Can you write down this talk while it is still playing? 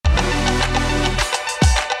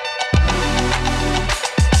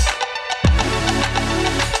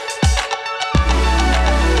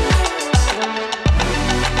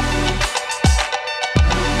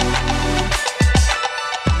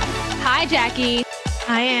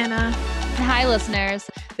Hi, Anna. Hi, listeners.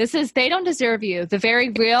 This is They Don't Deserve You, the very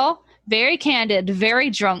real, very candid, very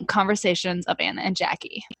drunk conversations of Anna and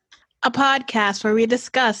Jackie. A podcast where we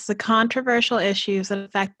discuss the controversial issues that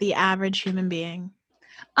affect the average human being.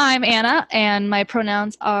 I'm Anna, and my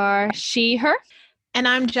pronouns are she, her. And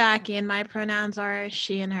I'm Jackie, and my pronouns are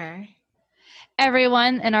she and her.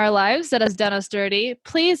 Everyone in our lives that has done us dirty,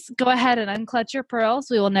 please go ahead and unclutch your pearls.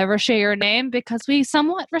 We will never share your name because we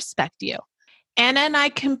somewhat respect you. Anna and I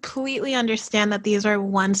completely understand that these are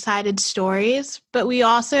one-sided stories, but we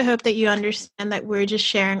also hope that you understand that we're just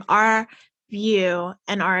sharing our view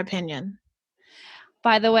and our opinion.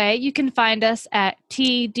 By the way, you can find us at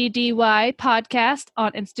TDDY Podcast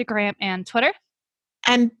on Instagram and Twitter.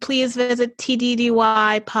 And please visit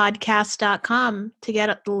tddypodcast.com to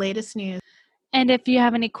get the latest news. And if you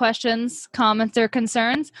have any questions, comments, or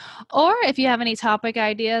concerns, or if you have any topic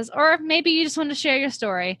ideas, or maybe you just want to share your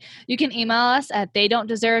story, you can email us at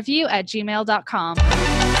theydon'tdeserveyou@gmail.com.